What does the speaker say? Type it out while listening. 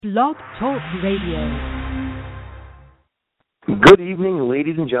Blog Talk Radio. Good evening,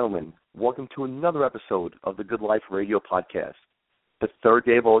 ladies and gentlemen. Welcome to another episode of the Good Life Radio podcast. The third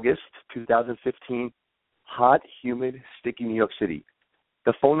day of August, 2015, hot, humid, sticky New York City.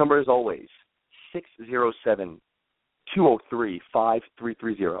 The phone number is always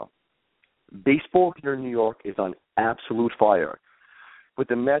 607-203-5330. Baseball here in New York is on absolute fire, with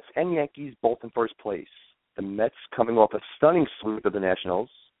the Mets and Yankees both in first place. The Mets coming off a stunning sweep of the Nationals,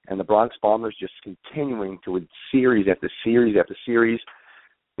 and the Bronx Bombers just continuing to win series after series after series.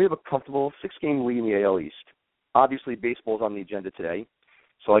 We have a comfortable 6-game lead in the AL East. Obviously, baseball's on the agenda today,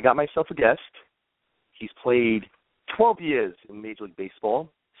 so I got myself a guest. He's played 12 years in Major League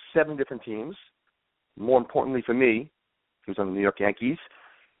Baseball, 7 different teams. More importantly for me, he was on the New York Yankees.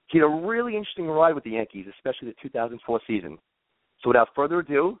 He had a really interesting ride with the Yankees, especially the 2004 season. So without further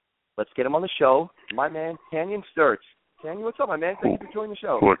ado, let's get him on the show. My man, Tanyon Sturtze. Tanyon, what's up, my man? Thank you for joining the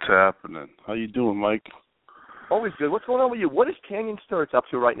show. What's happening? How you doing, Mike? Always good. What's going on with you? What is Tanyon Sturtze up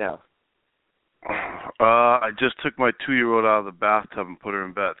to right now? I just took my 2-year-old out of the bathtub and put her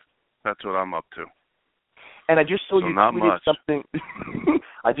in bed. That's what I'm up to. And I just saw you not tweeted much. something.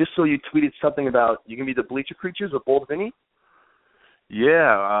 I just saw you tweeted something about you can be the Bleacher Creatures with Bald Vinny.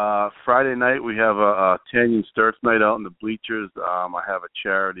 Yeah, Friday night we have a Tanyon Sturtze night out in the bleachers. I have a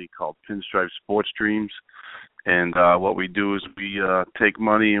charity called Pinstripe Sports Dreams. And what we do is we take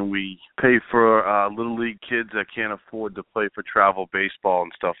money and we pay for Little League kids that can't afford to play for travel baseball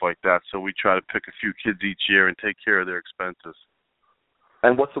and stuff like that. So we try to pick a few kids each year and take care of their expenses.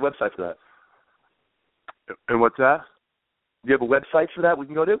 And what's the website for that? And what's that? Do you have a website for that we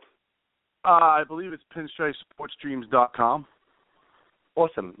can go to? I believe it's pinstripesportsdreams.com.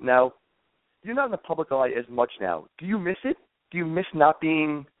 Awesome. Now, you're not in the public eye as much now. Do you miss it? Do you miss not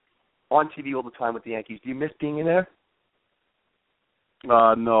being on TV all the time with the Yankees? Do you miss being in there?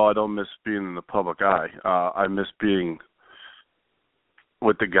 No, I don't miss being in the public eye. I miss being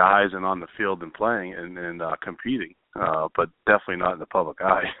with the guys and on the field and playing and competing, but definitely not in the public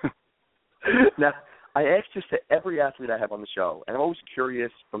eye. Now, I ask this to every athlete I have on the show, and I'm always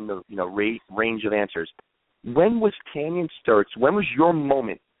curious from the range of answers. When was Tanyon Sturtze, when was your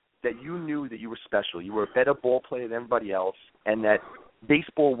moment that you knew that you were special, you were a better ball player than everybody else, and that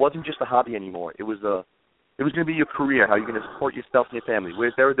baseball wasn't just a hobby anymore? It was going to be your career, how you're going to support yourself and your family.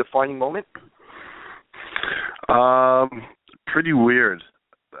 Was there a defining moment? Pretty weird.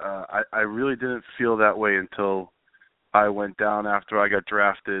 I really didn't feel that way until I went down after I got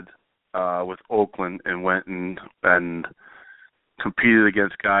drafted with Oakland and went and competed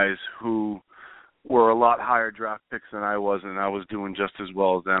against guys who were a lot higher draft picks than I was, and I was doing just as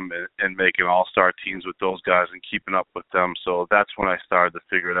well as them and making all-star teams with those guys and keeping up with them. So that's when I started to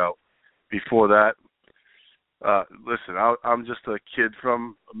figure it out. Before that, listen, I'm just a kid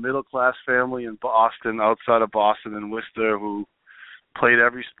from a middle-class family in Boston, outside of Boston and Worcester, who played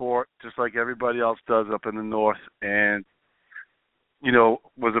every sport just like everybody else does up in the north, and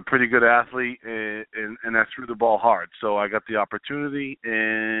was a pretty good athlete, and I threw the ball hard. So I got the opportunity,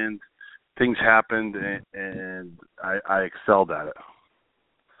 and things happened, and I excelled at it.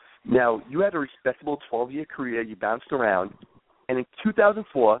 Now, you had a respectable 12-year career. You bounced around. And in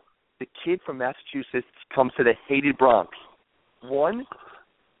 2004, the kid from Massachusetts comes to the hated Bronx. One,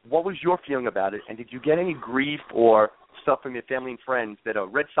 what was your feeling about it? And did you get any grief or stuff from your family and friends that a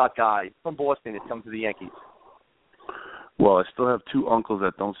Red Sox guy from Boston has come to the Yankees? Well, I still have 2 uncles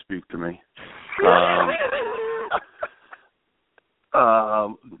that don't speak to me.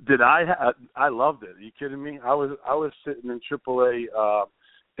 I loved it. Are you kidding me? I was sitting in AAA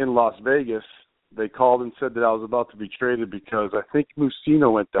in Las Vegas. They called and said that I was about to be traded because I think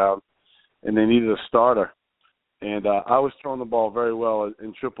Musino went down and they needed a starter. And I was throwing the ball very well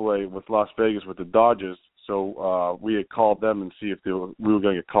in AAA with Las Vegas with the Dodgers. So we had called them and see if we were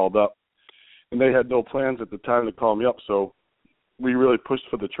going to get called up. And they had no plans at the time to call me up. So we really pushed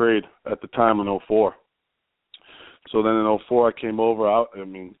for the trade at the time in 2004. So then in 2004, I came over. I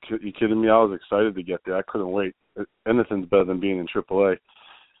mean, you kidding me? I was excited to get there. I couldn't wait. Anything's better than being in AAA.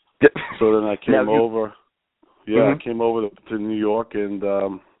 So then I came over. Yeah, Mm-hmm. I came over to New York, and,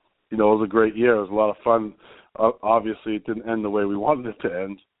 it was a great year. It was a lot of fun. Obviously, it didn't end the way we wanted it to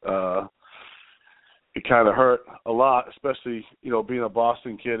end. It kind of hurt a lot, especially, being a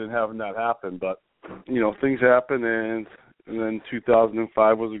Boston kid and having that happen. But, things happen, and then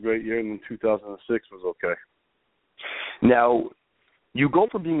 2005 was a great year, and then 2006 was okay. Now, you go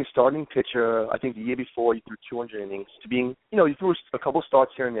from being a starting pitcher, I think the year before you threw 200 innings, to being, you threw a couple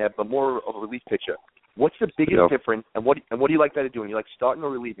starts here and there, but more of a relief pitcher. What's the biggest difference, and what do you like better doing? You like starting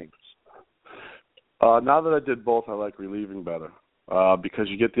or relieving? Now that I did both, I like relieving better. because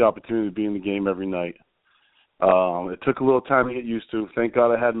you get the opportunity to be in the game every night. It took a little time to get used to. Thank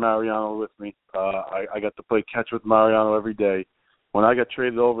God I had Mariano with me. I got to play catch with Mariano every day. When I got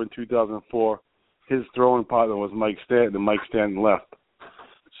traded over in 2004, his throwing partner was Mike Stanton, and Mike Stanton left.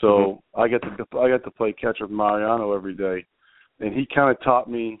 So I got to play catch with Mariano every day, and he kind of taught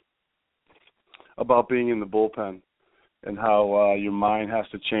me about being in the bullpen and how your mind has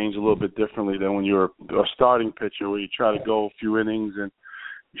to change a little bit differently than when you're a starting pitcher, where you try to go a few innings and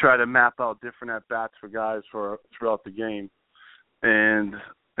try to map out different at-bats for guys throughout the game. And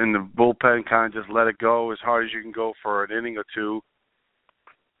in the bullpen, kind of just let it go as hard as you can go for an inning or two.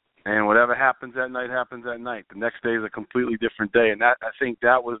 And whatever happens that night happens that night. The next day is a completely different day. And I think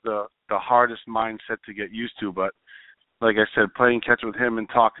that was the hardest mindset to get used to. But like I said, playing catch with him and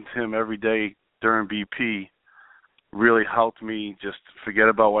talking to him every day during BP really helped me just forget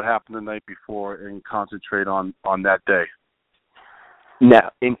about what happened the night before and concentrate on that day.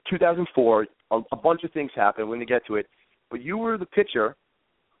 Now, in 2004, a bunch of things happened. We're going to get to it. But you were the pitcher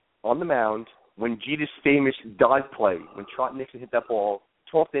on the mound when Jeter's famous dive play, when Trot Nixon hit that ball,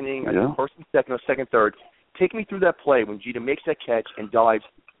 12th inning, I think first and second or second, third. Take me through that play when Jeter makes that catch and dives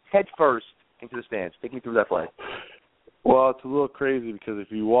head first into the stands. Take me through that play. Well, it's a little crazy because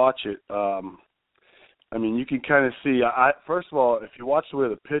if you watch it, I mean, you can kind of see. First of all, if you watch the way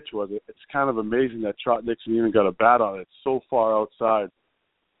the pitch was, it's kind of amazing that Trot Nixon even got a bat on it. It's so far outside,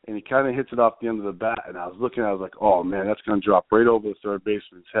 and he kind of hits it off the end of the bat. And I was like, oh, man, that's going to drop right over the third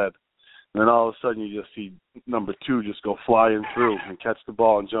baseman's head. And then all of a sudden you just see number 2 just go flying through and catch the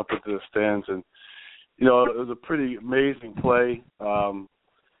ball and jump into the stands. And, you know, it was a pretty amazing play.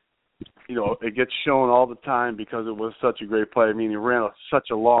 You know, it gets shown all the time because it was such a great play. I mean, he ran such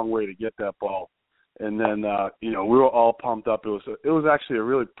a long way to get that ball. And then, you know, we were all pumped up. It was actually a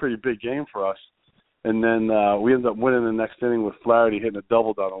really pretty big game for us. And then we ended up winning the next inning with Flaherty hitting a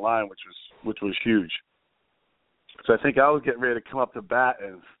double down the line, which was huge. So I think I was getting ready to come up to bat,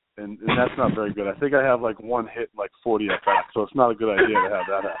 and that's not very good. I think I have like one hit, like 40 at bat, so it's not a good idea to have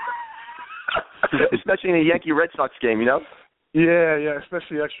that happen. Especially in a Yankee-Red Sox game, you know? Yeah,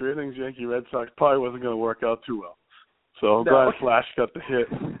 especially extra innings, Yankee-Red Sox probably wasn't going to work out too well. So I'm glad Flash got the hit.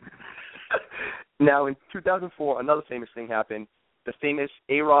 Now, in 2004, another famous thing happened, the famous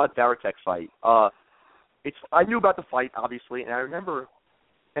A-Rod Varitek fight. I knew about the fight, obviously, and I remember,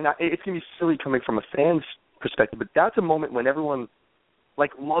 and it's going to be silly coming from a fan's perspective, but that's a moment when everyone,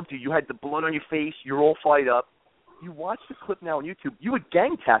 like, loved you. You had the blood on your face. You're all fired up. You watch the clip now on YouTube. You were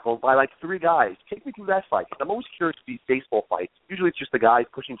gang tackled by, like, 3 guys. Take me through that fight. I'm always curious to these baseball fights. Usually it's just the guys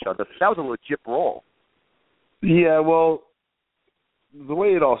pushing each other. That was a legit brawl. Yeah, well, the way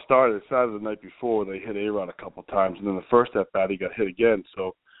it all started the night before. They hit A-Rod a couple times, and then the first at-bat he got hit again.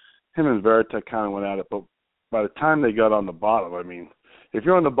 So him and Varitek kind of went at it. But by the time they got on the bottom, I mean, if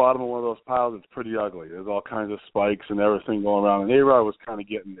you're on the bottom of one of those piles, it's pretty ugly. There's all kinds of spikes and everything going around. And A-Rod was kind of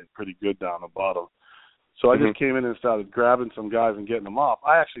getting it pretty good down the bottom. So I just came in and started grabbing some guys and getting them off.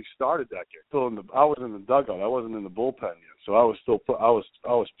 I actually started that game. I was in the dugout. I wasn't in the bullpen yet. So I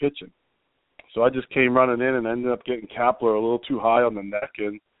was pitching. So I just came running in and ended up getting Kapler a little too high on the neck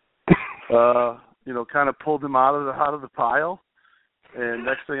and, you know, kind of pulled him out of the pile. And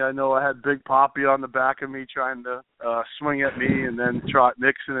next thing I know, I had Big Poppy on the back of me trying to swing at me, and then Trot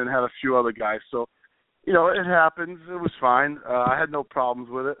Nixon and had a few other guys. So, you know, it happens. It was fine. I had no problems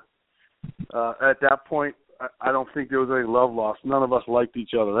with it. At that point, I don't think there was any love lost. None of us liked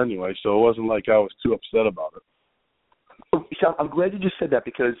each other anyway, so it wasn't like I was too upset about it. So I'm glad you just said that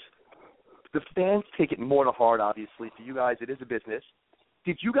because the fans take it more to heart, obviously. For you guys, it is a business.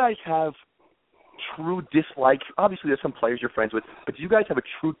 Did you guys have true dislike? Obviously, there's some players you're friends with, but do you guys have a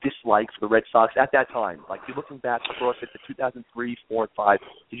true dislike for the Red Sox at that time? Like, you're looking back across it to 2003, 4, and 5.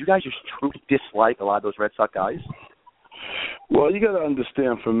 Did you guys just truly dislike a lot of those Red Sox guys? Well, you got to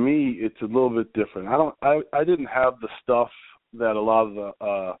understand. For me, it's a little bit different. I didn't have the stuff that a lot of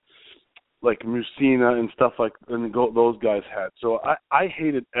the like Musina and stuff like those guys had. So I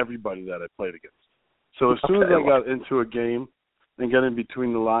hated everybody that I played against. So as soon as I got into a game and got in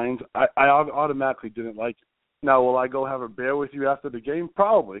between the lines, I automatically didn't like it. Now, will I go have a beer with you after the game?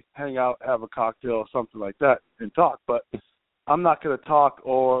 Probably. Hang out, have a cocktail or something like that and talk. But I'm not going to talk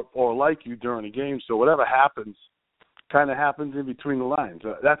or like you during a game. So whatever happens kind of happens in between the lines.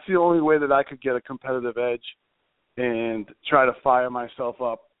 That's the only way that I could get a competitive edge and try to fire myself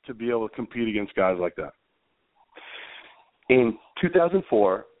up to be able to compete against guys like that. In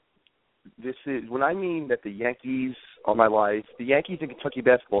 2004, this is when I mean that the Yankees are my life. The Yankees in Kentucky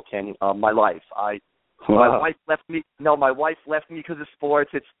basketball, Tanyon, my life. My wife left me. No, my wife left me because of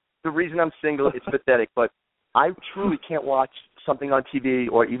sports. It's the reason I'm single. It's pathetic, but I truly can't watch something on TV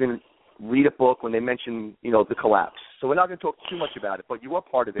or even read a book when they mention, the collapse. So we're not going to talk too much about it, but you were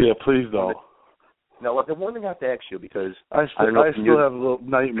part of it. Yeah, please don't. Now, the one thing I have to ask you, because I still have little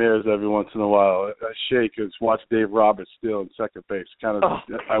nightmares every once in a while. I shake and watch Dave Roberts still in second base.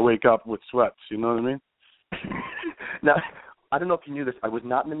 I wake up with sweats. You know what I mean? Now, I don't know if you knew this. I was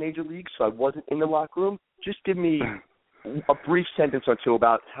not in the major league, so I wasn't in the locker room. Just give me a brief sentence or two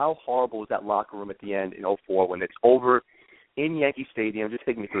about how horrible was that locker room at the end in 2004 when it's over in Yankee Stadium. Just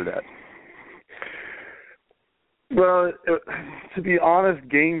take me through that. Well, to be honest,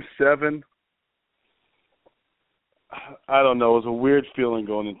 Game 7, I don't know. It was a weird feeling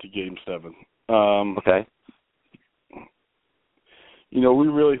going into Game 7. Okay. We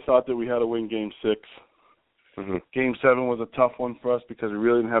really thought that we had to win Game 6. Mm-hmm. Game 7 was a tough one for us because we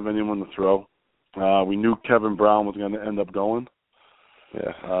really didn't have anyone to throw. We knew Kevin Brown was going to end up going.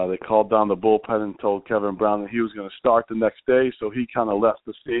 Yeah. They called down the bullpen and told Kevin Brown that he was going to start the next day, so he kind of left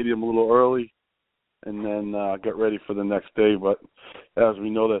the stadium a little early and then got ready for the next day. But as we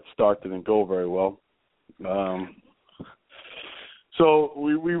know, that start didn't go very well. So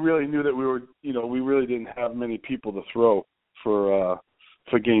we really knew that we really didn't have many people to throw for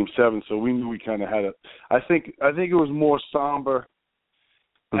Game 7. So we knew we kind of had it. I think it was more somber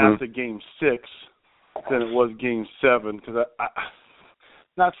after Game 6 than it was Game 7 because I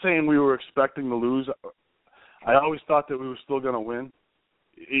not saying we were expecting to lose. I always thought that we were still going to win,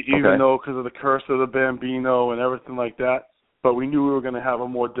 even though because of the curse of the Bambino and everything like that. But we knew we were going to have a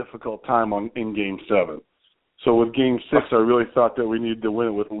more difficult time in Game 7. So with Game 6, I really thought that we needed to win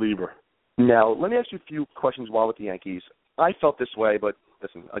it with Lieber. Now, let me ask you a few questions while with the Yankees. I felt this way, but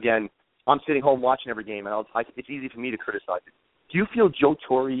listen, again, I'm sitting home watching every game, and it's easy for me to criticize it. Do you feel Joe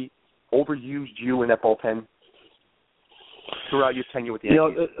Torre overused you in that bullpen throughout your tenure with the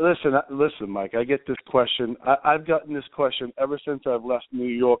Yankees? Listen, Mike, I get this question. I've gotten this question ever since I've left New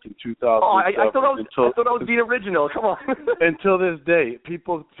York in 2007. Oh, I thought I was being original. Come on. Until this day,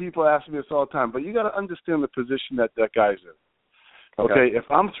 people ask me this all the time. But you got to understand the position that guy's in. Okay, if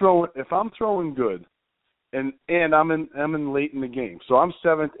I'm throwing good, and I'm in late in the game, so I'm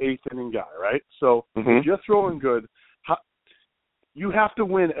 7th, 8th inning guy, right? So if you're throwing good, you have to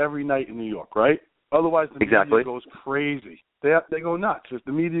win every night in New York, right? Otherwise, the media goes crazy. They go nuts.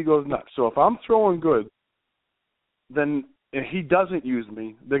 The media goes nuts. So if I'm throwing good, then if he doesn't use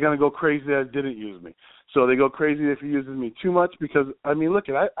me, they're going to go crazy that he didn't use me. So they go crazy if he uses me too much because, I mean, look,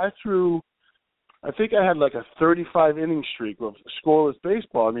 I think I had like a 35-inning streak of scoreless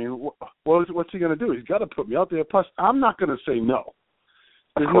baseball. I mean, what's he going to do? He's got to put me out there. Plus, I'm not going to say no.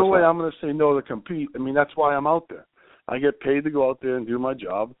 There's no way I'm going to say no to compete. I mean, that's why I'm out there. I get paid to go out there and do my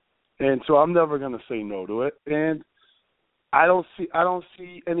job. And so I'm never going to say no to it. And I don't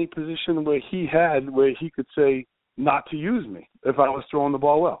see any position where he could say not to use me if I was throwing the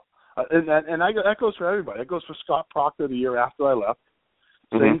ball well. That goes for everybody. That goes for Scott Proctor the year after I left.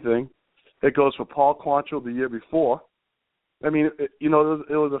 Same thing. It goes for Paul Quantrill the year before. I mean, it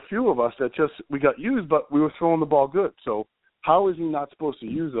was a few of us that we got used, but we were throwing the ball good. So how is he not supposed to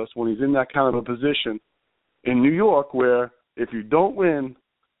use us when he's in that kind of a position in New York where if you don't win,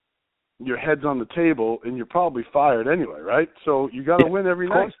 your head's on the table and you're probably fired anyway, right? So you got to win every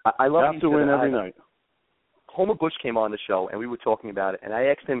night. I love you have to win every night. Homer Bush came on the show and we were talking about it, and I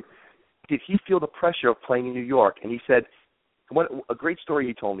asked him, did he feel the pressure of playing in New York? And he said, a great story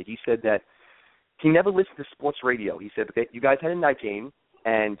he told me. He said that he never listened to sports radio. He said that you guys had a night game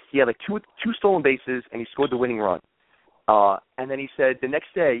and he had like two stolen bases and he scored the winning run. And then he said the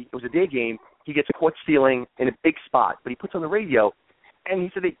next day, it was a day game, he gets caught stealing in a big spot, but he puts on the radio. And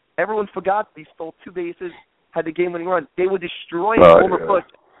he said everyone forgot he stole 2 bases, had the game-winning run. They were destroying Homer Bush.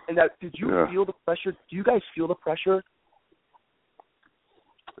 And now, did you feel the pressure? Do you guys feel the pressure?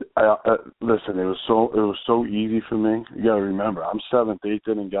 Listen, it was so easy for me. You got to remember, I'm 7th, 8th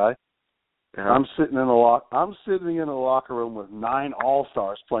inning guy. Uh-huh. I'm sitting in a locker room with 9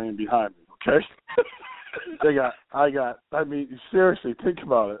 all-stars playing behind me. Okay, I mean, seriously, think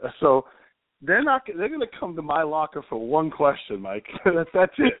about it. So. They're going to come to my locker for one question, Mike.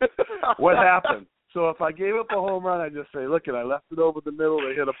 That's it. What happened? So if I gave up a home run, I just say, look, I left it over the middle,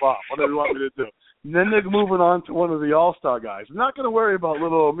 they hit a bomb. What do you want me to do? And then they're moving on to one of the all-star guys. I'm not going to worry about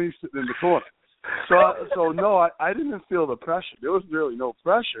little old me sitting in the corner. So no, I didn't feel the pressure. There was really no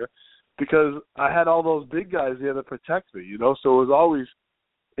pressure because I had all those big guys there to protect me, So it was always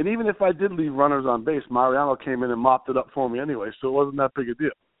 – and even if I did leave runners on base, Mariano came in and mopped it up for me anyway, so it wasn't that big a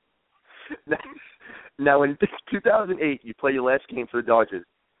deal. Now, in 2008, you play your last game for the Dodgers.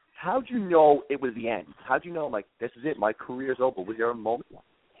 How'd you know it was the end? How'd you know, like, this is it, my career's over? Was there a moment?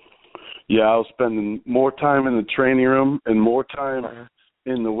 Yeah, I was spending more time in the training room and more time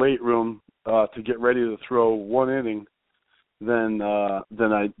in the weight room to get ready to throw one inning than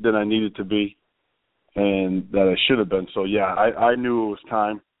I needed to be, and that I should have been. So yeah, I knew it was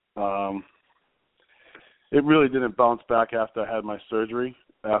time. It really didn't bounce back after I had my surgery,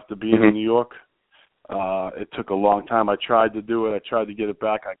 after being in New York. It took a long time. I tried to do it. I tried to get it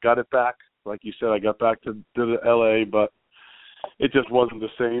back. I got it back. Like you said, I got back to the LA, but it just wasn't the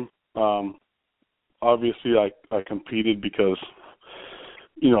same. Obviously, I competed because,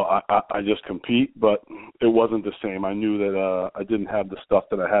 I just compete, but it wasn't the same. I knew that I didn't have the stuff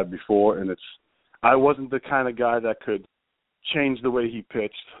that I had before, and I wasn't the kind of guy that could change the way he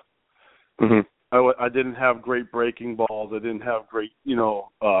pitched. Mm-hmm. I didn't have great breaking balls. I didn't have great,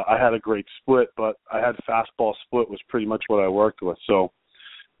 I had a great split, but I had fastball split was pretty much what I worked with. So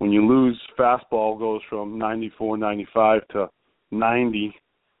when you lose, fastball goes from 94, 95 to 90,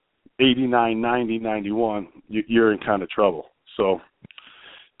 89, 90, 91, you're in kind of trouble. So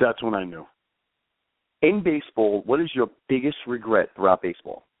that's when I knew. In baseball, what is your biggest regret throughout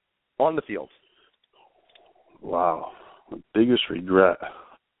baseball on the field? Wow, the biggest regret.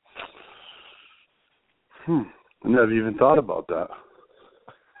 I never even thought about that.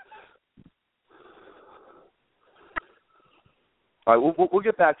 All right, we'll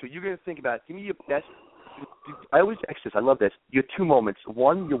get back to it. You're going to think about it. Give me your best. I always ask this. I love this. Your two moments.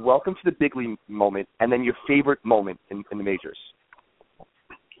 One, your welcome to the big league moment, and then your favorite moment in the majors.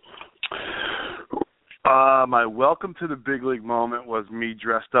 My welcome to the big league moment was me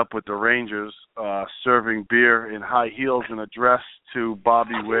dressed up with the Rangers, serving beer in high heels and a dress to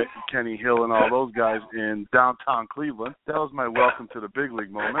Bobby Witt, Kenny Hill, and all those guys in downtown Cleveland. That was my welcome to the big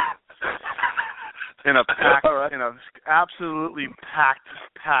league moment. In a absolutely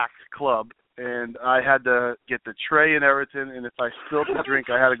packed club, and I had to get the tray and everything. And if I spilled the drink,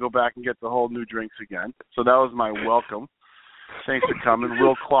 I had to go back and get the whole new drinks again. So that was my welcome. Thanks for coming,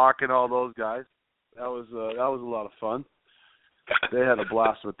 Will Clark and all those guys. That was a lot of fun. They had a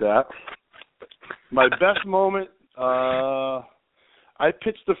blast with that. My best moment, I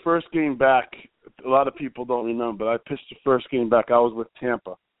pitched the first game back. A lot of people don't remember, but I pitched the first game back. I was with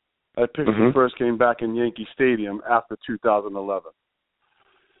Tampa. I pitched the first game back in Yankee Stadium after 2011.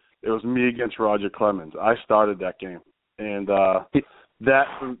 It was me against Roger Clemens. I started that game, and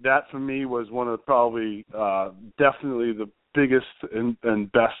that for me was one of probably definitely the biggest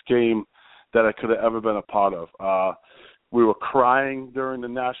and best game that I could have ever been a part of. We were crying during the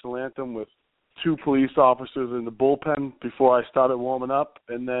national anthem with two police officers in the bullpen before I started warming up,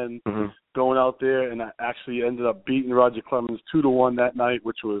 and then going out there, and I actually ended up beating Roger Clemens 2-1 that night,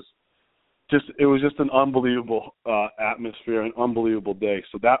 which was just an unbelievable atmosphere, an unbelievable day.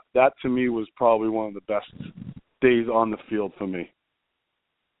 So that to me was probably one of the best days on the field for me.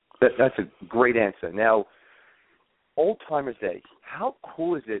 That's a great answer. Now, Old Timers Day, how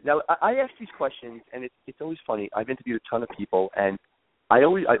cool is it? Now, I ask these questions, and it's always funny. I've interviewed a ton of people, and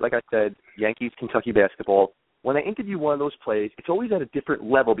like I said, Yankees, Kentucky basketball. When I interview one of those players, it's always at a different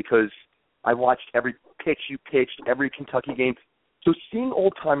level because I watched every pitch you pitched, every Kentucky game. So seeing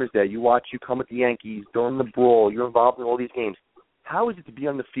Old Timers Day, you come with the Yankees during the brawl, you're involved in all these games. How is it to be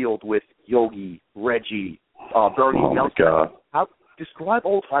on the field with Yogi, Reggie, Bernie, Nelson? God. How describe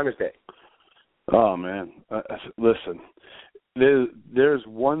Old Timers Day? Oh man, listen. There's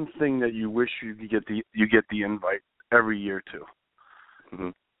one thing that you wish you get the invite every year to. Mm-hmm.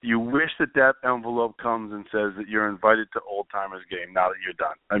 You wish that envelope comes and says that you're invited to Old Timers game now that you're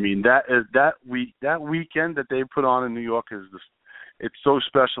done. I mean, that weekend that they put on in New York it's so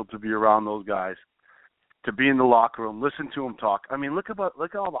special to be around those guys, to be in the locker room, listen to them talk. I mean, look at all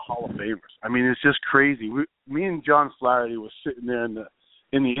the Hall of Famers. I mean, it's just crazy. Me and John Flaherty was sitting there in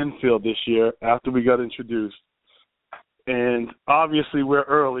the infield this year after we got introduced. And obviously we're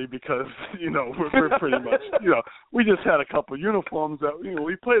early because, we're pretty much, we just had a couple of uniforms that,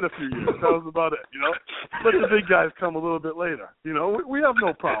 we played a few years. That was about it, Let the big guys come a little bit later. We have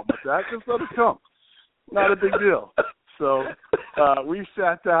no problem with that. Just let them come. Not a big deal. So we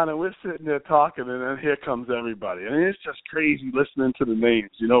sat down and we're sitting there talking, and then here comes everybody. I mean, it's just crazy listening to the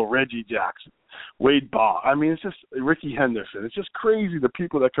names, Reggie Jackson, Wade Ball. I mean, it's just Ricky Henderson. It's just crazy the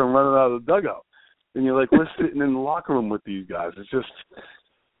people that come running out of the dugout. And you're like, we're sitting in the locker room with these guys. It's just,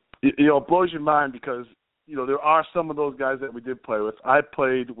 it blows your mind because, there are some of those guys that we did play with. I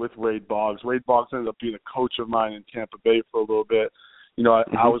played with Wade Boggs. Wade Boggs ended up being a coach of mine in Tampa Bay for a little bit.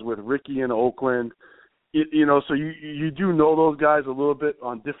 I was with Ricky in Oakland. So you do know those guys a little bit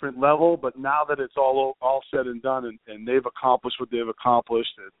on different level, but now that it's all said and done and they've accomplished what they've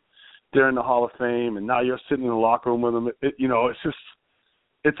accomplished, and they're in the Hall of Fame, and now you're sitting in the locker room with them, it's just,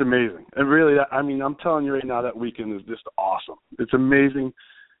 It's amazing. And really, I mean, I'm telling you right now, that weekend is just awesome. It's amazing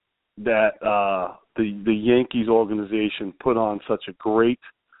that the Yankees organization put on such a great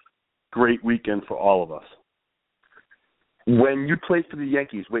weekend for all of us. When you played for the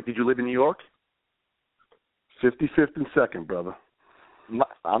Yankees, wait, did you live in New York? 55th and 2nd, brother.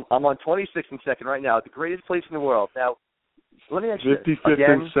 I'm on 26th and 2nd right now. It's the greatest place in the world. Now, let me ask you 55th again.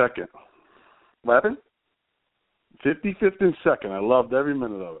 and 2nd. What happened? 55th and 2nd. I loved every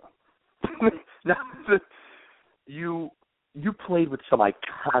minute of it. Now, you played with some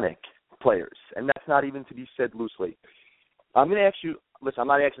iconic players, and that's not even to be said loosely. I'm going to ask you, listen, I'm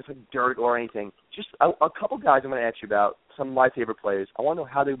not asking for dirt or anything. Just a couple guys I'm going to ask you about, some of my favorite players. I want to know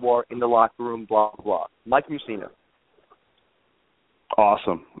how they were in the locker room, blah, blah, blah. Mike Mussina.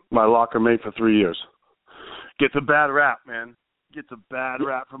 Awesome. My locker mate for 3 years. Gets a bad rap, man. Gets a bad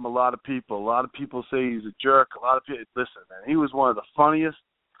rap from a lot of people. A lot of people say he's a jerk. A lot of people, listen, man, he was one of the funniest,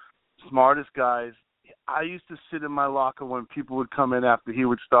 smartest guys. I used to sit in my locker when people would come in after he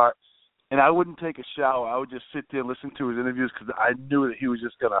would start, and I wouldn't take a shower. I would just sit there and listen to his interviews because I knew that he was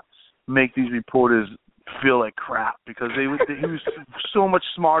just going to make these reporters feel like crap because he was so much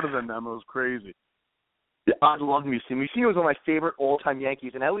smarter than them. It was crazy. Yeah, I love Mussina. Mussina was one of my favorite all-time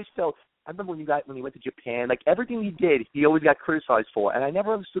Yankees, and I always felt, I remember when he went to Japan, like everything he did, he always got criticized for, and I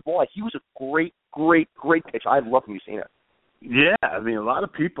never understood why. He was a great pitcher. I love Mussina. Yeah, I mean, a lot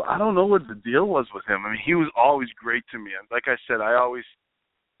of people, I don't know what the deal was with him. I mean, he was always great to me. And like I said, I always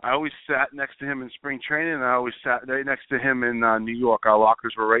sat next to him in spring training, and I always sat right next to him in New York. Our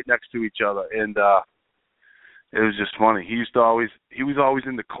lockers were right next to each other, and it was just funny. He was always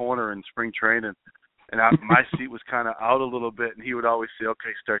in the corner in spring training, and my seat was kind of out a little bit, and he would always say,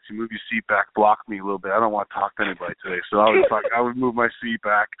 "Okay, Sturtze, move your seat back, block me a little bit. I don't want to talk to anybody today." So I would move my seat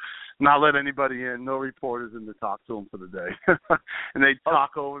back, not let anybody in, no reporters in to talk to him for the day. And they'd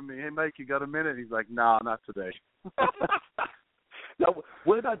talk over me. "Hey, Mike, you got a minute?" He's like, "No, not today." Now,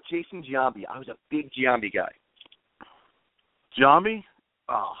 what about Jason Giambi? I was a big Giambi guy. Giambi?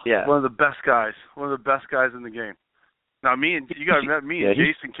 Oh, yeah. One of the best guys in the game. Now, me and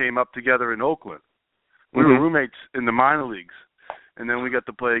Jason came up together in Oakland. We were roommates in the minor leagues, and then we got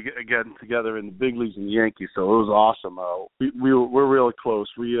to play again together in the big leagues in the Yankees. So it was awesome. We're really close.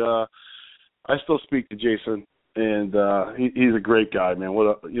 I still speak to Jason, and he's a great guy, man.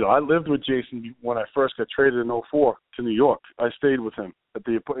 I lived with Jason when I first got traded in '04 to New York. I stayed with him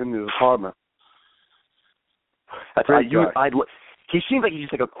in his apartment. He seems like he's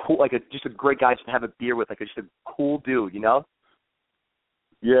just like a cool, just a great guy to have a beer with, just a cool dude, you know?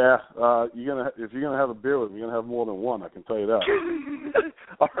 Yeah, if you're gonna have a beer with him, you're gonna have more than one. I can tell you that.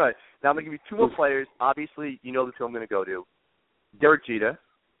 All right, now I'm gonna give you two more players. Obviously, you know the two I'm gonna go to. Derek Jeter.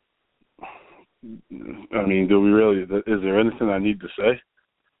 I mean, do we really? Is there anything I need to say?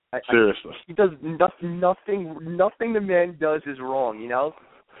 Seriously, he does nothing. Nothing the man does is wrong. You know.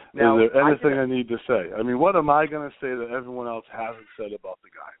 Now, is there anything I need to say? I mean, what am I going to say that everyone else hasn't said about the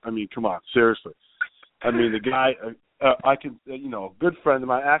guy? I mean, come on, seriously. I mean, the guy, I can, a good friend of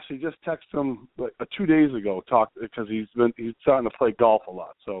mine. I actually just texted him 2 days ago, because he's starting to play golf a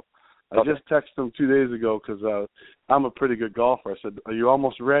lot. So I just texted him 2 days ago because I'm a pretty good golfer. I said, "Are you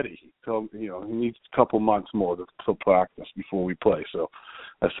almost ready?" So he needs a couple months more to practice before we play. So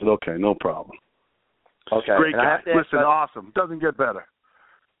I said, "Okay, no problem." Okay, great guy. Listen, awesome. Doesn't get better.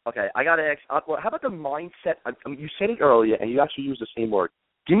 Okay, I got to ask, how about the mindset? You said it earlier, and you actually used the same word.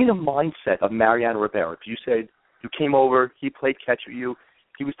 Give me the mindset of Mariano Rivera. If you said you came over, he played catch with you,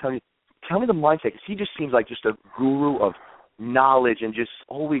 he was telling you, tell me the mindset, because he just seems like just a guru of knowledge and just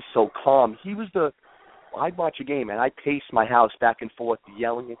always so calm. I'd watch a game, and I'd pace my house back and forth,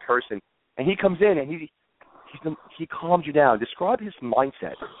 yelling and cursing, and he comes in, and he calms you down. Describe his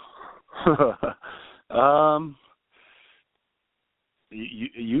mindset.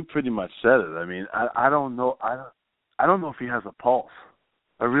 You pretty much said it. I mean, I don't know. I don't know if he has a pulse.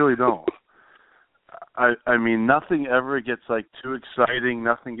 I really don't. I mean, nothing ever gets too exciting.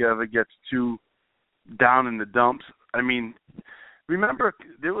 Nothing ever gets too down in the dumps. I mean, remember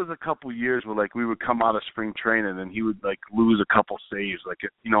there was a couple years where we would come out of spring training and he would lose a couple saves,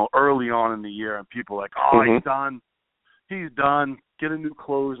 early on in the year, and people were like, "Oh, he's done. Get a new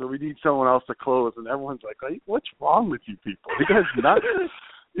closer. We need someone else to close." And everyone's like, "Hey, what's wrong with you people? You guys nuts?"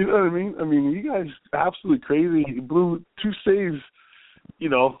 You know what I mean? I mean, you guys absolutely crazy. He blew 2 saves,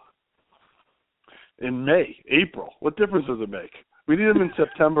 in May, April. What difference does it make? We need them in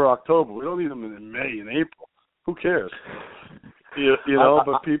September, October. We don't need them in May and April. Who cares?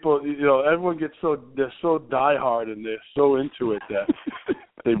 But people, everyone gets they're so diehard and they're so into it that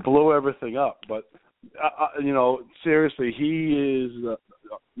they blow everything up. But seriously, he is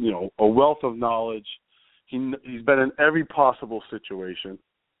a wealth of knowledge. He's been in every possible situation,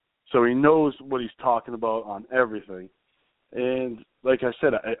 so he knows what he's talking about on everything. And like I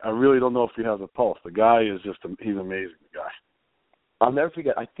said, I really don't know if he has a pulse. The guy is he's amazing, the guy. I'll never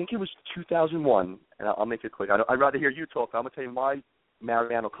forget, I think it was 2001, and I'll make it quick. I'd rather hear you talk. I'm going to tell you my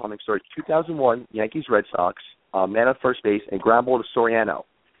Mariano comic story. 2001, Yankees, Red Sox, man on first base, and ground ball to Soriano.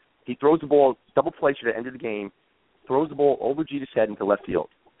 He throws the ball, double play at the end of the game, throws the ball over Jeter's head into left field.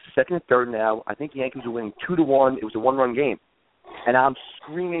 Second and third now, I think the Yankees were winning 2-1. It was a one-run game. And I'm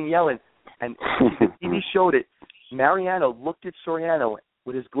screaming, yelling, and he showed it. Mariano looked at Soriano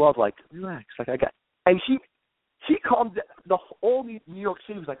with his glove like, relax, like I got. And he calmed all New York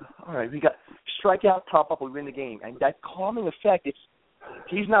City was like, all right, we got strikeout, top up, we win the game. And that calming effect,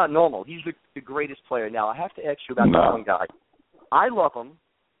 he's not normal. He's the greatest player. Now, I have to ask you about that one guy. I love him.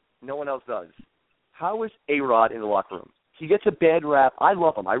 No one else does. How is A-Rod in the locker room? He gets a bad rap. I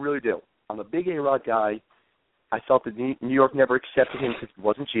love him. I really do. I'm a big A-Rod guy. I felt that New York never accepted him because he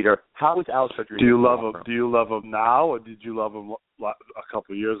wasn't cheater. How is Alex Rodriguez? Do you love him? Do you love him now, or did you love him a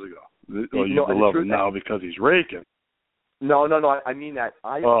couple of years ago? Or you love him now because he's raking? No. I mean that.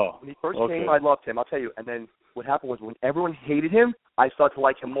 When he first came, I loved him. I'll tell you. And then what happened was when everyone hated him, I started to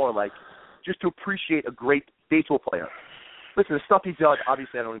like him more. Like just to appreciate a great baseball player. Listen, the stuff he's done,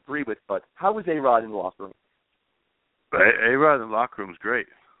 obviously I don't agree with, but how was A-Rod in the locker room? A-Rod in the locker room is great.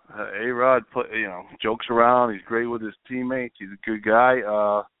 A-Rod, jokes around. He's great with his teammates. He's a good guy.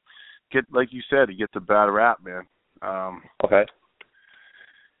 Like you said, he gets a bad rap, man. Okay.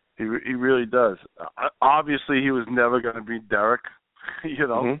 He really does. Obviously, he was never going to be Derek,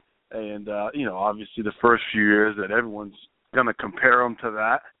 and obviously the first few years that everyone's going to compare him to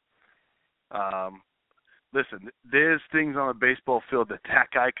that. Listen, there's things on a baseball field that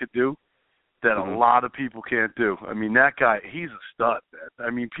guy could do that a lot of people can't do. I mean, that guy, he's a stud, man. I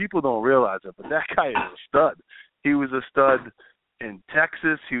mean, people don't realize it, but that guy is a stud. He was a stud in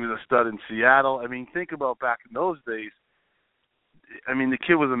Texas. He was a stud in Seattle. I mean, think about back in those days. I mean, the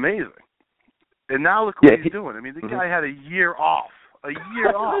kid was amazing. And now look what he's doing. I mean, the guy had a year off.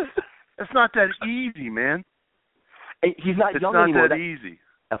 That's not that easy, man. He's not young anymore. It's not that easy.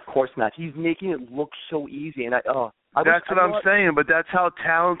 Of course not. He's making it look so easy. And that's what I'm saying, but that's how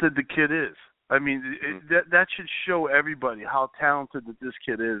talented the kid is. I mean, that should show everybody how talented that this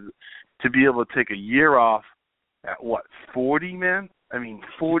kid is to be able to take a year off at, 40, man? I mean,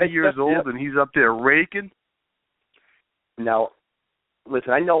 40 years old, and he's up there raking? Now,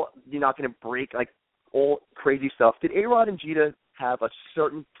 listen, I know you're not going to break, all crazy stuff. Did A-Rod and Jeter have a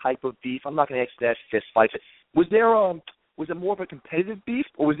certain type of beef? I'm not going to ask that, just fight it. Was it more of a competitive beef,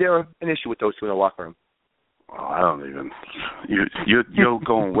 or was there an issue with those two in the locker room? Oh, I don't even. You're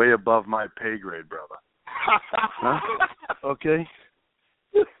going way above my pay grade, brother. Huh? Okay.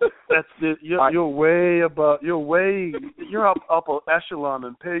 That's it. You're way above. You're up echelon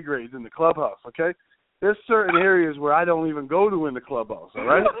in pay grades in the clubhouse. Okay. There's certain areas where I don't even go to in the clubhouse. All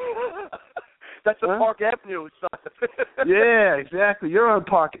right. That's the Park Avenue. Yeah, exactly. You're on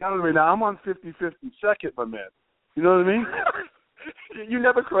Park Avenue right now. I'm on 50-52nd, my man. You know what I mean? You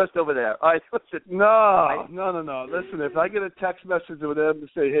never crossed over there. All right, listen. No. Listen, if I get a text message with them to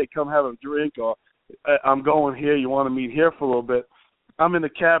say, hey, come have a drink, or I'm going here, you want to meet here for a little bit, I'm in the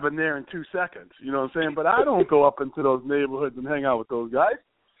cabin there in 2 seconds. You know what I'm saying? But I don't go up into those neighborhoods and hang out with those guys.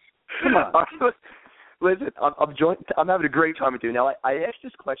 Come on. Listen, I'm having a great time with you. Now, I asked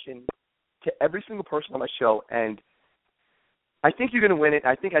this question to every single person on my show, and I think you're going to win it.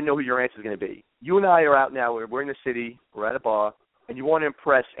 I think I know who your answer is going to be. You and I are out now. We're in the city. We're at a bar, and you want to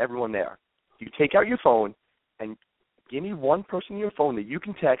impress everyone there. You take out your phone and give me one person on your phone that you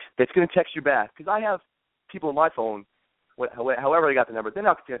can text that's going to text you back. Because I have people on my phone, however I got the number, they're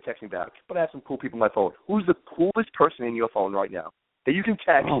not going to text me back. But I have some cool people on my phone. Who's the coolest person in your phone right now that you can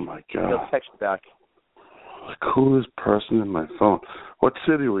text? Oh, my God. They'll text you back. The coolest person in my phone. What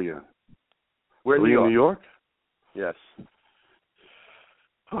city are we in? We're in New York? Yes.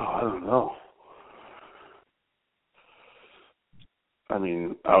 Oh, I don't know. I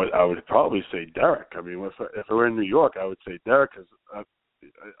mean, I would probably say Derek. I mean, if I were in New York, I would say Derek because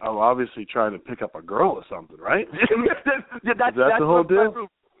I'm obviously trying to pick up a girl or something, right? That's the whole deal.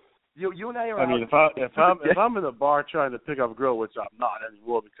 You and I are. I mean, if I'm in a bar trying to pick up a girl, which I'm not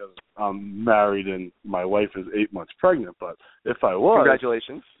anymore because I'm married and my wife is 8 months pregnant, but if I was,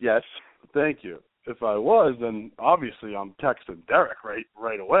 congratulations. Yes. Thank you. If I was, then obviously I'm texting Derek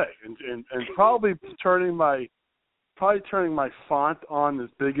right away, and probably turning my font on as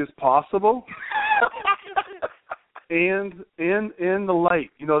big as possible, and the light,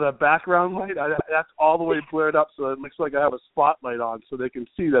 that background light, that's all the way blared up, so it looks like I have a spotlight on, so they can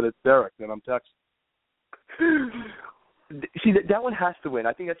see that it's Derek that I'm texting. See, that one has to win.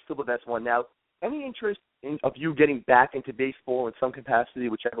 I think that's still the best one. Now, any interest of you getting back into baseball in some capacity,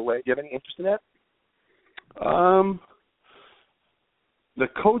 whichever way? Do you have any interest in that? The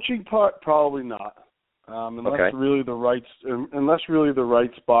coaching part, probably not. Unless really the right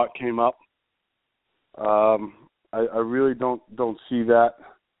spot came up. I really don't see that.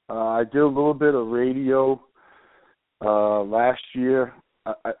 I did a little bit of radio last year.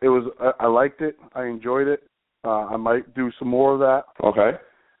 I liked it. I enjoyed it. I might do some more of that. Okay.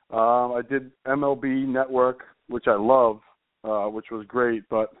 I did MLB Network, which I love, which was great.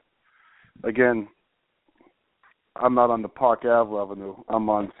 But again, I'm not on the Park Ave Avenue. I'm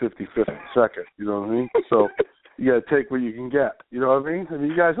on 55th and 2nd. You know what I mean? So you got to take what you can get. You know what I mean? I mean,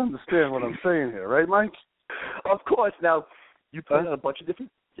 you guys understand what I'm saying here, right, Mike? Of course. Now, you played on a bunch of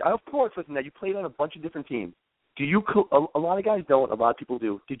different. Of course, listen. Now, you played on a bunch of different teams. Do you? A lot of guys don't. A lot of people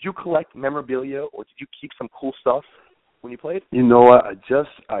do. Did you collect memorabilia, or did you keep some cool stuff when you played? You know what? I just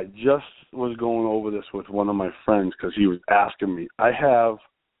was going over this with one of my friends because he was asking me. I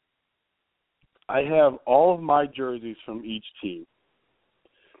have all of my jerseys from each team.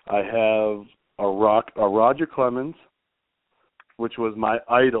 I have a Roger Clemens, which was my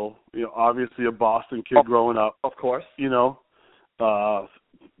idol. Obviously a Boston kid growing up. Of course. I'm a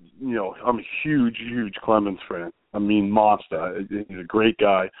huge Clemens fan. I mean, monster. He's a great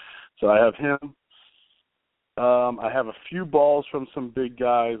guy. So I have him. I have a few balls from some big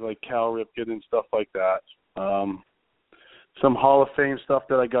guys like Cal Ripken and stuff like that. Some Hall of Fame stuff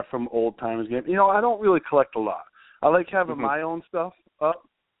that I got from old timers games. I don't really collect a lot. I like having my own stuff up.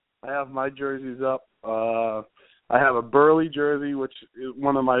 I have my jerseys up. I have a Burley jersey, which is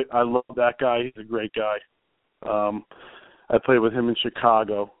I love that guy. He's a great guy. I played with him in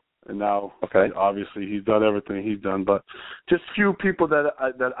Chicago, and now obviously he's done everything he's done. But just few people that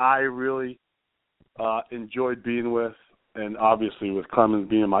I really enjoyed being with, and obviously with Clemens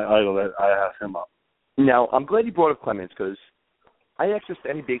being my idol, that I have him up. Now, I'm glad you brought up Clemens because I ask this to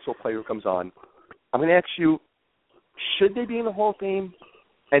any baseball player who comes on. I'm going to ask you, should they be in the Hall of Fame,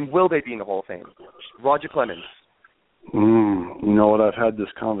 and will they be in the Hall of Fame? Roger Clemens. You know what? I've had this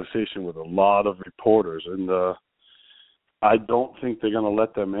conversation with a lot of reporters, and I don't think they're going to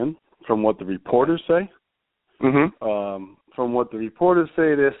let them in from what the reporters say. Mm-hmm. From what the reporters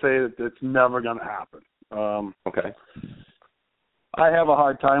say, they say that it's never going to happen. Okay. I have a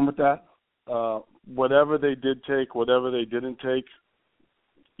hard time with that. Whatever they did take, whatever they didn't take,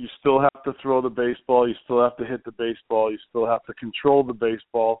 you still have to throw the baseball. You still have to hit the baseball. You still have to control the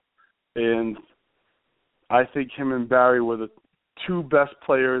baseball. And I think him and Barry were the two best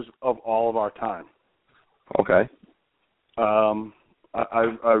players of all of our time. Okay. I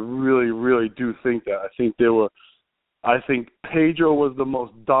really, really do think that. I think Pedro was the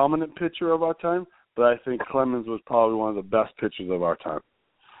most dominant pitcher of our time, but I think Clemens was probably one of the best pitchers of our time.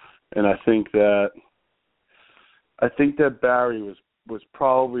 And I think that Barry was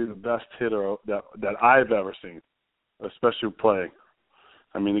probably the best hitter that I've ever seen, especially playing.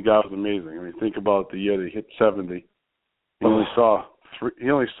 I mean, the guy was amazing. I mean, think about the year that he hit 70. He only saw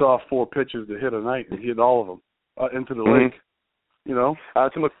 4 pitches to hit a night, and he hit all of them into the lake. To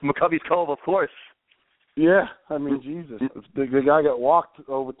McCovey's Cove, of course. Yeah, I mean, Jesus, the guy got walked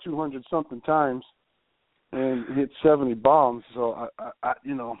over 200-something times and hit 70 bombs. So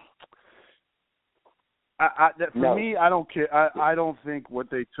for me, I don't care. I don't think what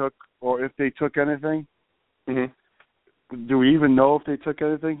they took, or if they took anything. Mm-hmm. Do we even know if they took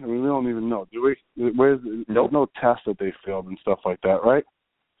anything? I mean, we don't even know, do we? There's no test that they failed and stuff like that, right?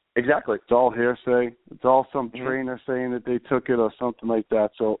 Exactly. It's all hearsay. It's all some trainer saying that they took it or something like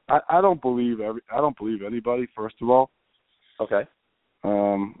that. So I don't believe anybody. First of all. Okay.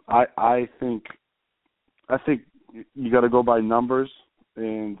 I think you got to go by numbers,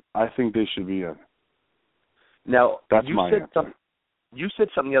 and I think they should be in. Now, that's my answer. You said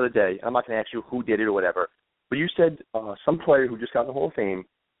something the other day. I'm not going to ask you who did it or whatever, but you said some player who just got in the Hall of Fame.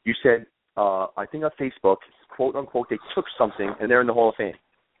 You said I think on Facebook, quote unquote, they took something and they're in the Hall of Fame.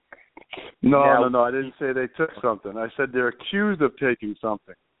 No, I didn't say they took something. I said they're accused of taking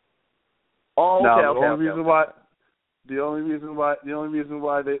something. Oh, okay. The only reason why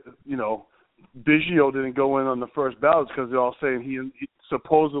they, Biggio didn't go in on the first ballot is because they're all saying he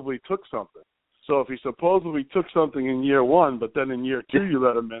supposedly took something. So if he supposedly took something in year 1, but then in year 2 you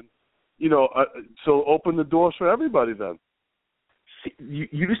let him in, so open the doors for everybody then. See,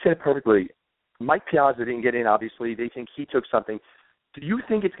 you just said it perfectly. Mike Piazza didn't get in, obviously. They think he took something. Do you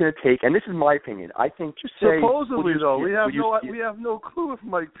think it's going to take? And this is my opinion. I think just say supposedly we have no clue if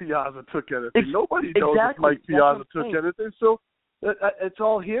Mike Piazza took anything. Nobody knows if Mike Piazza took anything. So it's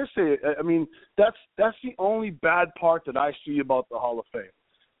all hearsay. I mean, that's the only bad part that I see about the Hall of Fame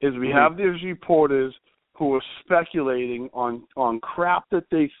is we have these reporters who are speculating on crap that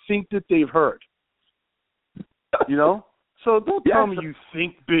they think that they've heard. You know? So don't tell me you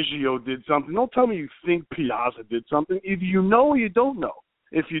think Biggio did something. Don't tell me you think Piazza did something. Either you know or you don't know.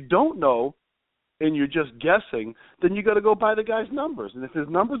 If you don't know and you're just guessing, then you got to go by the guy's numbers. And if his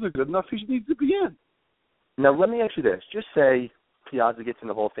numbers are good enough, he needs to be in. Now, let me ask you this. Just say Piazza gets in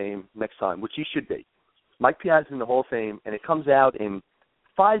the Hall of Fame next time, which he should be. Mike Piazza in the Hall of Fame, and it comes out in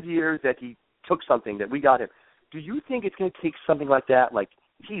 5 years that he took something, that we got him. Do you think it's going to take something like that, like,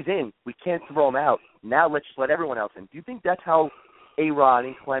 he's in, we can't throw him out, now let's just let everyone else in? Do you think that's how A-Rod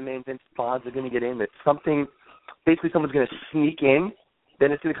and Clemens and Fonz are going to get in, that basically someone's going to sneak in,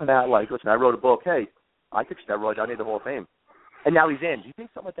 then it's going to come out like, listen, I wrote a book, hey, I took steroids, I made the Hall of Fame, and now he's in. Do you think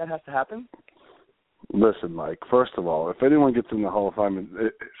something like that has to happen? Listen, Mike, first of all, if anyone gets in the Hall of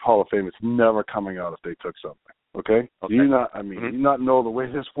Fame, it's never coming out if they took something. Okay? Do you not? I mean, do you not know the way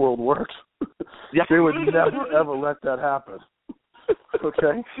this world works? They would never ever let that happen.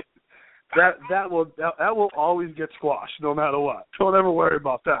 Okay? That will always get squashed, no matter what. Don't ever worry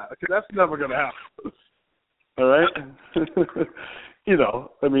about that. Okay, that's never going to happen. All right? You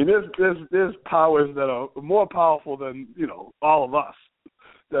know, I mean, there's powers that are more powerful than all of us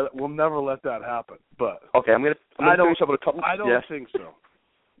that will never let that happen. But okay, I'm gonna finish up with a couple. I don't think so.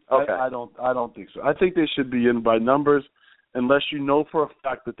 Okay. I don't think so. I think they should be in by numbers, unless you know for a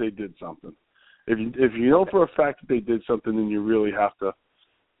fact that they did something. If you know for a fact that they did something, then you really have to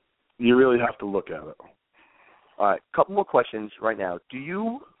look at it. All right, couple more questions right now. Do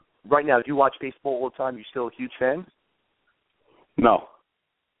you watch baseball all the time? You still a huge fan? No.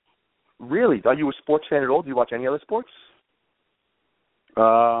 Really? Are you a sports fan at all? Do you watch any other sports?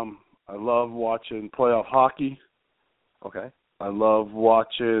 I love watching playoff hockey. Okay. I love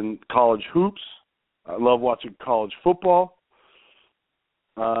watching college hoops. I love watching college football.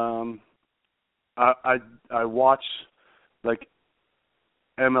 I watch like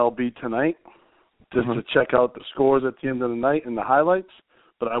MLB Tonight just to check out the scores at the end of the night and the highlights,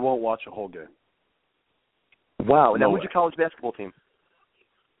 but I won't watch a whole game. Wow. Now, who's your college basketball team?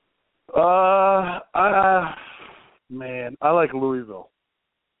 Man, I like Louisville.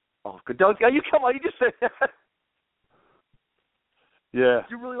 Oh, good. You come on, you just said that. Yeah.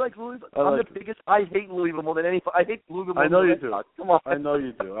 You really like Louisville? I'm the biggest. I hate Louisville more than any. I hate Louisville more I know than you any. do. Come on. I know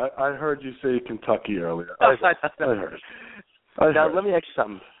you do. I heard you say Kentucky earlier. I heard. Now, let me ask you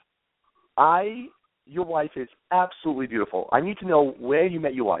something. Your wife is absolutely beautiful. I need to know where you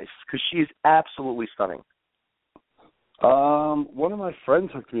met your wife, because she is absolutely stunning. One of my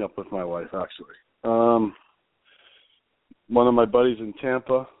friends hooked me up with my wife, actually. One of my buddies in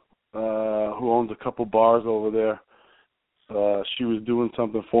Tampa, who owns a couple bars over there, she was doing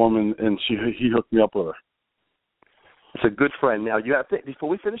something for him, and he hooked me up with her. It's a good friend. Now, you have to, before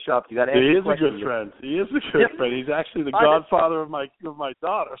we finish up, you got to answer He the is question. a good friend. He is a good friend. He's actually the godfather of my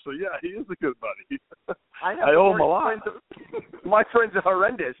daughter. So yeah, he is a good buddy. I owe him a lot. My friends are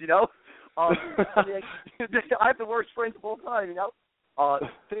horrendous. I have the worst friends of all time. You got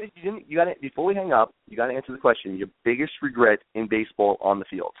to, before we hang up, you got to answer the question. Your biggest regret in baseball on the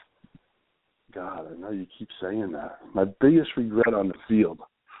field. God, I know you keep saying that. My biggest regret on the field.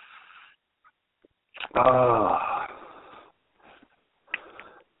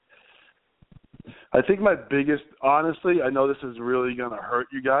 I think my biggest, honestly, I know this is really gonna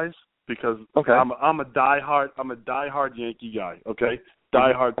hurt you guys because I'm a diehard Yankee guy. Okay,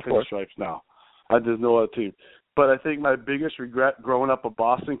 diehard pinstripes now. There's no other team. But I think my biggest regret growing up a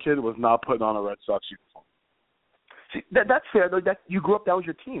Boston kid was not putting on a Red Sox uniform. See, that's fair though. That you grew up, that was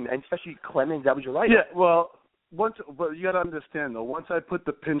your team, and especially Clemens, that was your life. Yeah, well, but you got to understand though. Once I put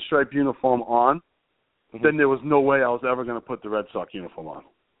the pinstripe uniform on, then there was no way I was ever going to put the Red Sox uniform on.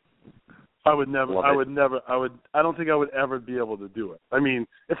 I don't think I would ever be able to do it. I mean,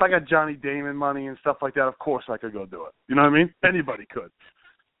 if I got Johnny Damon money and stuff like that, of course I could go do it. You know what I mean? Anybody could,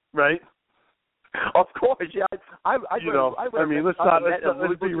 right? Of course, yeah. Let's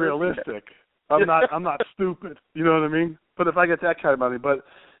be realistic. I'm not stupid. You know what I mean? But if I get that kind of money, but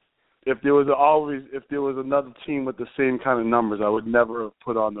if there was another team with the same kind of numbers, I would never have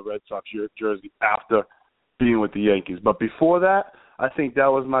put on the Red Sox jersey after being with the Yankees. But before that, I think that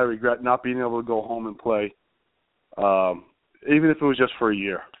was my regret, not being able to go home and play, even if it was just for a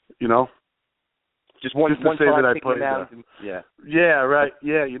year. Just to say that I played there. Yeah. Yeah, right.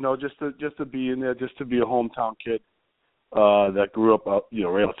 Yeah, just to be in there, just to be a hometown kid. that grew up,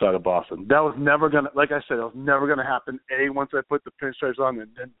 right outside of Boston. That was never gonna, like I said, it was never gonna happen. A, once I put the pinstripes on, and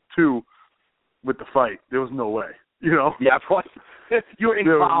then two, with the fight, there was no way. Yeah, of course. You were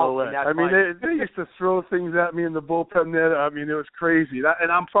involved in that I mean, fight. they used to throw things at me in the bullpen there. I mean, it was crazy.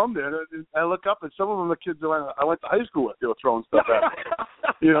 And I'm from there. I look up, and some of them, the kids that I went to high school with, they were throwing stuff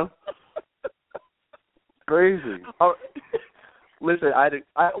at me. Crazy. Listen,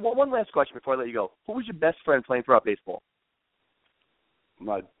 I one last question before I let you go. Who was your best friend playing throughout baseball?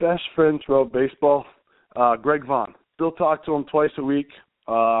 My best friend throughout baseball, Greg Vaughn. Still talk to him twice a week.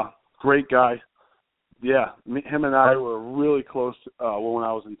 Great guy. Yeah, him and I were really close when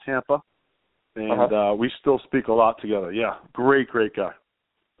I was in Tampa, and we still speak a lot together. Yeah, great guy.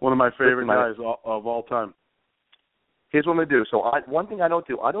 One of my favorite guys of all time. Here's what I'm going to do. So one thing I don't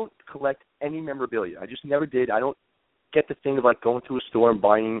do, I don't collect any memorabilia. I just never did. I don't get the thing of like going to a store and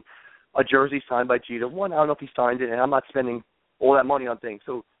buying a jersey signed by Jeter. One, I don't know if he signed it, and I'm not spending all that money on things.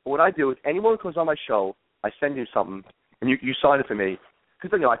 So what I do is anyone who comes on my show, I send you something, and you sign it for me.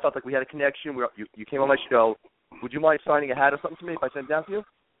 Because, I felt like we had a connection. You came on my show. Would you mind signing a hat or something to me if I send it down to you?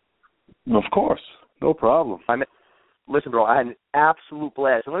 Of course. No problem. Listen, bro, I had an absolute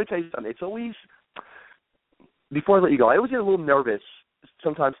blast. And let me tell you something. It's always, before I let you go, I always get a little nervous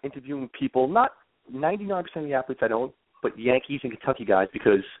sometimes interviewing people, not 99% of the athletes I don't, but Yankees and Kentucky guys,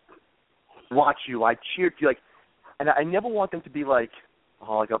 because watch you, I cheered for you, and I never want them to be like,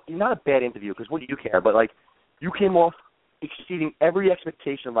 not a bad interview, because what do you care, but you came off exceeding every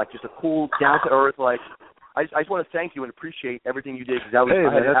expectation, just a cool, down-to-earth, I just want to thank you and appreciate everything you did.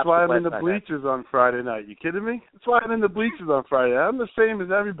 That's why I'm in the bleachers on Friday night. You kidding me? That's why I'm in the bleachers on Friday. I'm the same as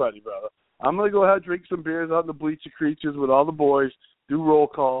everybody, brother. I'm going to go ahead, drink some beers out in the bleacher creatures with all the boys, do roll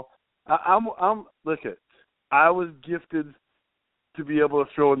call. Look, I was gifted to be able to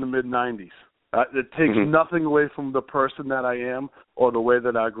throw in the mid-90s. It takes nothing away from the person that I am or the way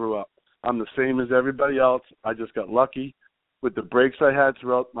that I grew up. I'm the same as everybody else. I just got lucky with the breaks I had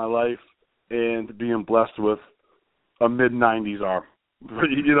throughout my life and being blessed with a mid-90s arm.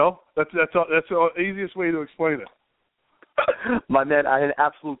 That's the easiest way to explain it. My man, I had an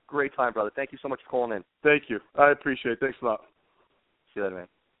absolute great time, brother. Thank you so much for calling in. Thank you. I appreciate it. Thanks a lot. See you later, man.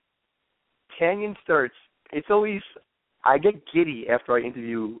 Tanyon Sturtze. It's always, I get giddy after I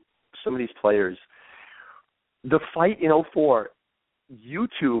interview some of these players. The fight in 2004,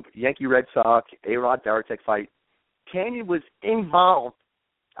 YouTube, Yankee Red Sox, A-Rod Baratek fight, Tanyon was involved.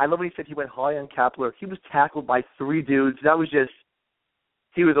 I love when he said he went high on Kepler. He was tackled by 3 dudes.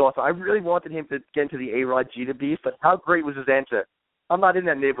 He was awesome. I really wanted him to get into the A-Rod Jeter beef, but how great was his answer? I'm not in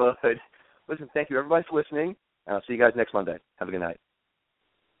that neighborhood. Listen, thank you everybody for listening, and I'll see you guys next Monday. Have a good night.